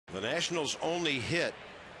The Nationals' only hit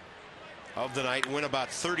of the night went about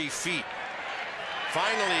 30 feet.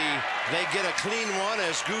 Finally, they get a clean one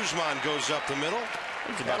as Guzman goes up the middle.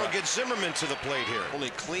 That'll get Zimmerman to the plate here. Only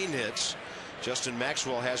clean hits. Justin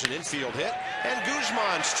Maxwell has an infield hit, and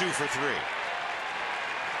Guzman's 2 for 3.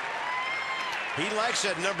 He likes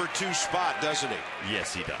that number 2 spot, doesn't he?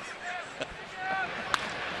 Yes, he does.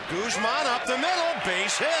 Guzman up the middle,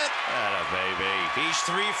 base hit. Atta baby. He's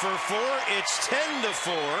 3 for 4. It's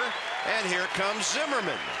 10-4, and here comes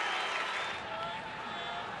Zimmerman.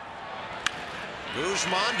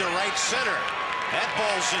 Guzman to right center. That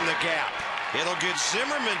ball's in the gap. It'll get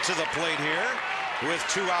Zimmerman to the plate here with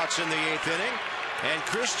 2 outs in the 8th inning. And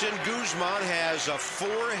Christian Guzman has a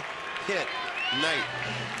 4-hit night.